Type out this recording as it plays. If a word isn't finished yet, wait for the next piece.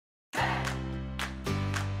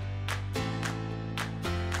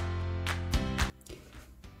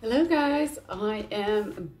Hello guys, I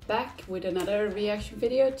am back with another reaction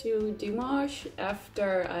video to Dimash.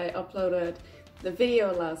 After I uploaded the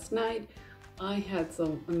video last night, I had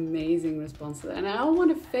some amazing responses and I want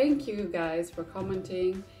to thank you guys for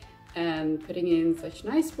commenting and putting in such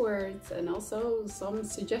nice words and also some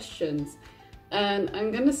suggestions. And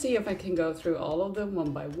I'm gonna see if I can go through all of them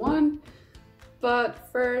one by one. But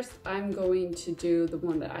first, I'm going to do the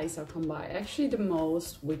one that I saw come by actually the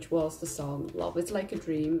most, which was the song Love Is Like a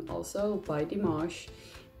Dream, also by Dimash.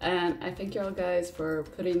 And I thank you all guys for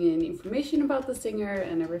putting in information about the singer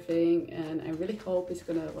and everything. And I really hope he's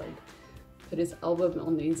gonna put his album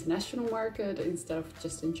on the international market instead of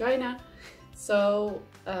just in China. So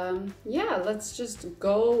yeah, let's just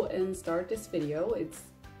go and start this video. It's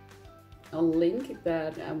a link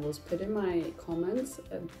that was put in my comments.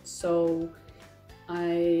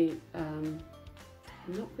 I'm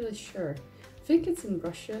not really sure. I think it's in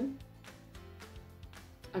Russian,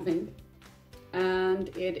 and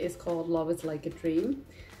it is called Love Is Like a Dream.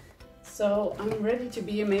 So I'm ready to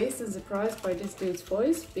be amazed and surprised by this dude's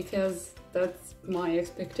voice because that's my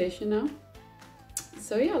expectation now.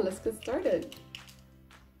 So yeah, let's get started.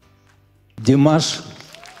 Dimash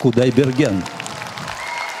Kudaibergenov.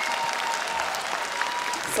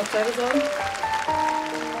 Subtitles on.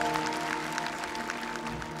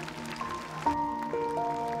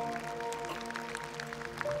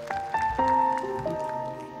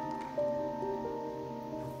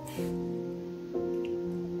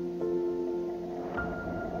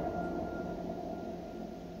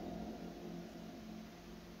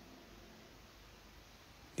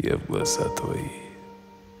 Я в глаза твои,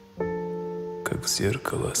 как в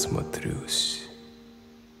зеркало смотрюсь.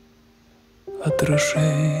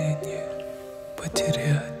 Отражение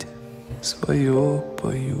потерять свое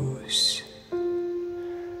боюсь.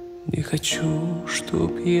 Не хочу,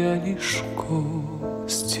 чтоб я лишь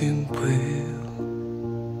гостем был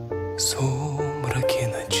в сумраке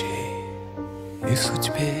ночей и в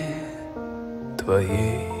судьбе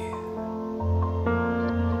твоей.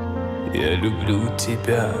 Я люблю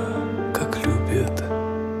тебя, как любят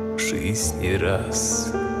в жизни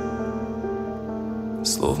раз.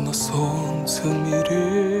 Словно солнце в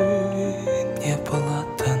мире не было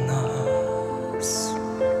до нас.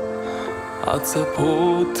 От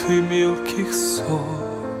забот и мелких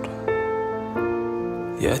ссор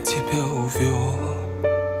я тебя увел,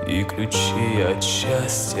 и ключи от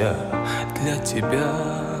счастья для тебя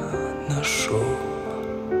нашел.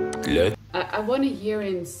 I want to hear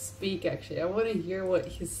him speak actually. I want to hear what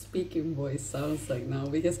his speaking voice sounds like now,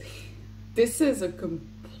 because this is a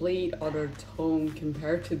complete other tone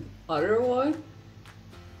compared to the other one.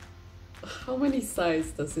 How many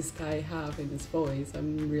sides does this guy have in his voice?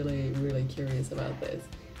 I'm really curious about this.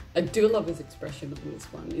 I do love his expression on this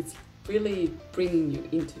one. It's really bringing you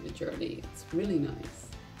into the journey. It's really nice.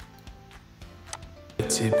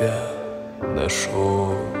 Тебя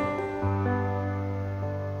нашел.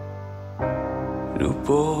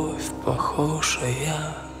 Любовь,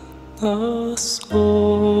 похожая на сон,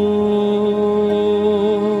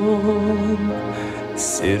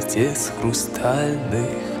 сердец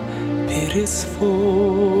хрустальных перезвон.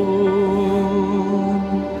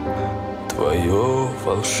 Твое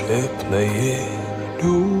волшебное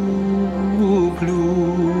люблю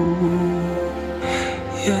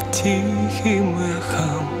я тихим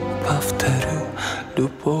эхом повторю.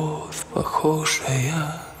 Любовь,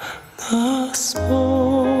 похожая на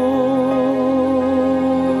сон,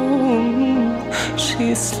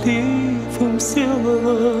 счастливым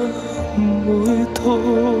сделала мой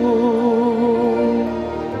дом.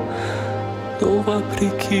 Но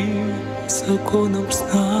вопреки законам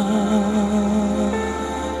сна,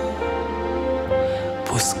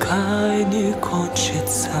 пускай не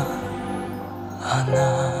кончится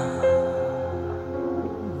она.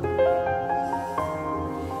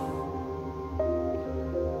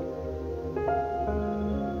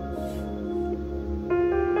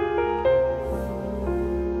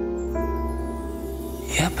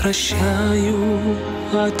 Я прощаю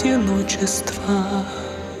одиночество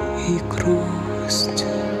и грусть.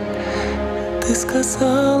 Ты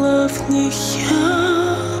сказала, в них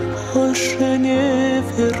я больше не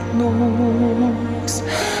вернусь.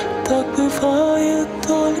 Так бывает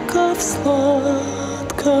только в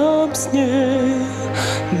сладком сне,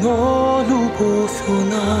 но любовь у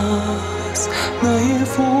нас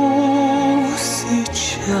наяву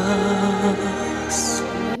сейчас.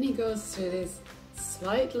 Then he goes to this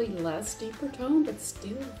slightly less deeper tone, but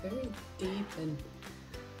still very deep and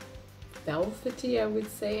velvety, I would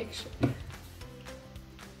say actually.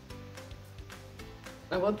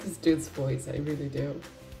 I want this dude's voice, I really do.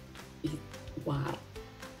 Wow.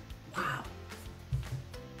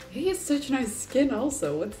 he has such nice skin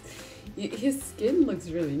also. His skin looks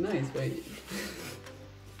really nice, wait.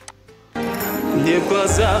 Мне в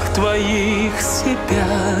глазах твоих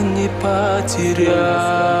себя не потерять.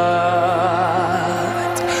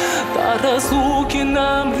 До разлуки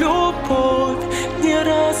нам любовь не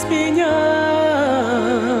разменять.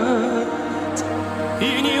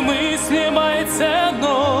 И немыслимой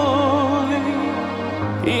ценой,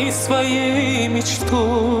 и своей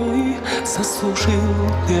мечтой заслужил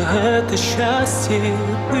я это счастье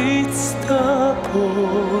быть с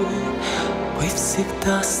тобой. Быть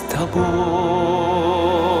всегда с тобой.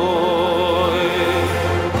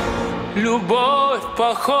 Любовь,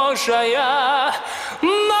 похожая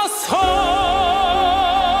на сон,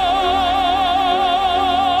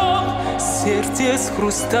 сердец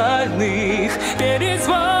хрустальных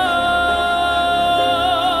перезвон.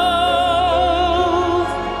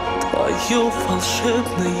 Твое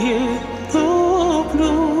волшебное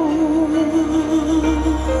люблю.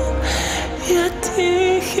 Я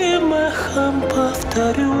тихим эхом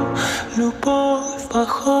повторю, любовь,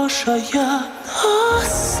 похожая на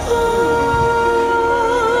сон.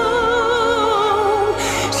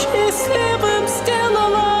 Счастливым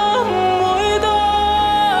сделала мой дом,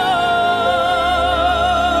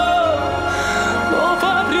 но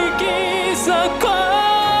вопреки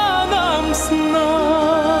законам сна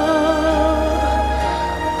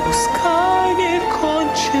пускай не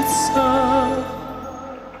кончится.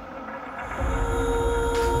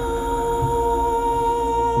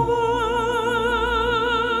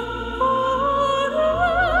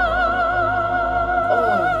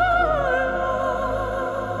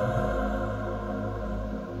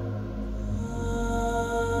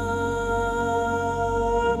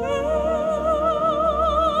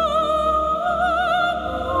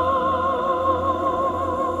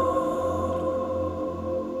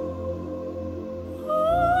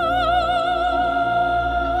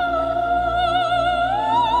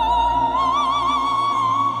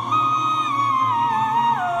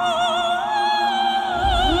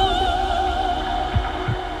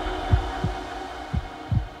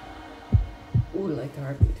 Like the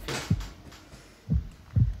heartbeat feel.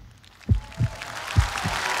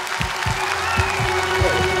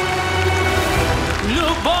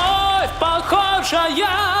 Любовь,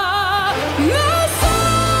 похожая на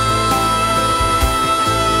сон,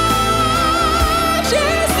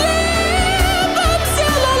 счастливым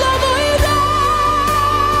сделала мой дом,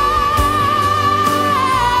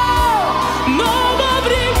 но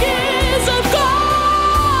вопреки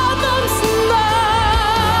законам сна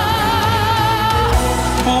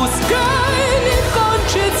пускай не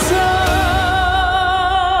кончится.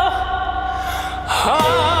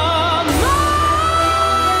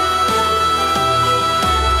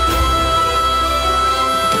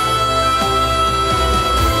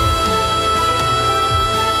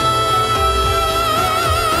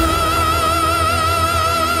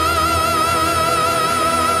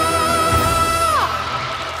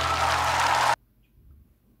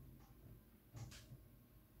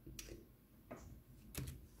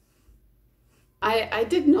 I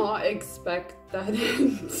did not expect that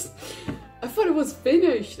end. I thought it was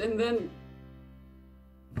finished and then...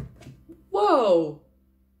 Whoa!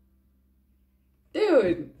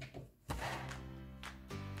 Dude!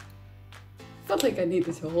 Felt like I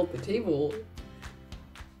needed to hold the table.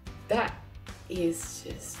 That is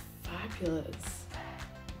just fabulous.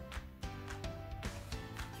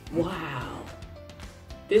 Wow!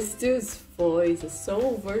 This dude's voice is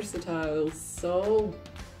so versatile, so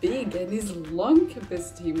big, and his lung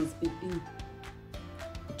capacity must be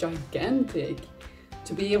gigantic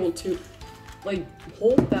to be able to like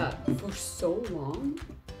hold that for so long.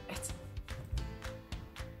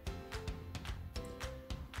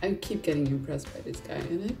 I keep getting impressed by this guy,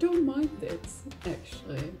 and I don't mind this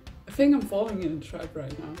actually. I think I'm falling in a trap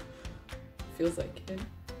right now. Feels like it,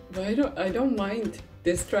 but I don't mind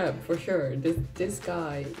this trap for sure. This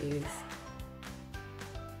guy is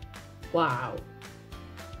wow.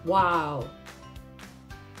 Wow.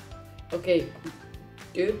 Okay,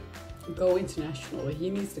 dude, go international. He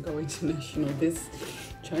needs to go international. This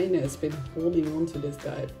China has been holding on to this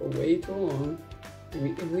guy for way too long.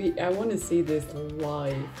 I want to see this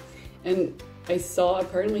live. And I saw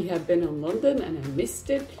apparently he had been in London and I missed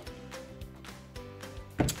it.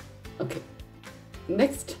 Okay,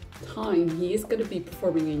 next time he is going to be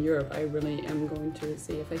performing in Europe, I really am going to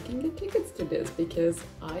see if I can get tickets to this, because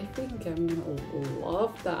I think I'm going to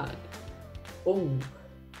love that. Oh,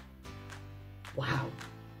 wow.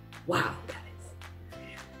 Wow, guys.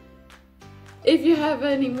 If you have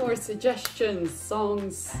any more suggestions,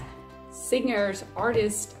 songs, singers,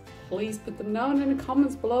 artists, please put them down in the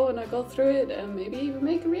comments below and I'll go through it and maybe even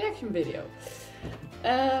make a reaction video.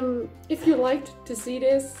 If you liked to see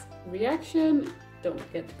this reaction, don't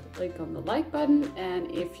forget to click on the like button, and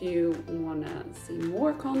if you want to see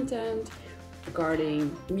more content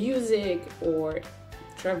regarding music or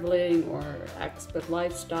traveling or expat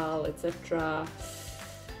lifestyle, etc.,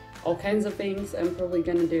 all kinds of things I'm probably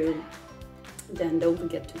gonna do, then don't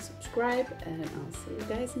forget to subscribe, and I'll see you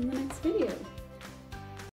guys in the next video.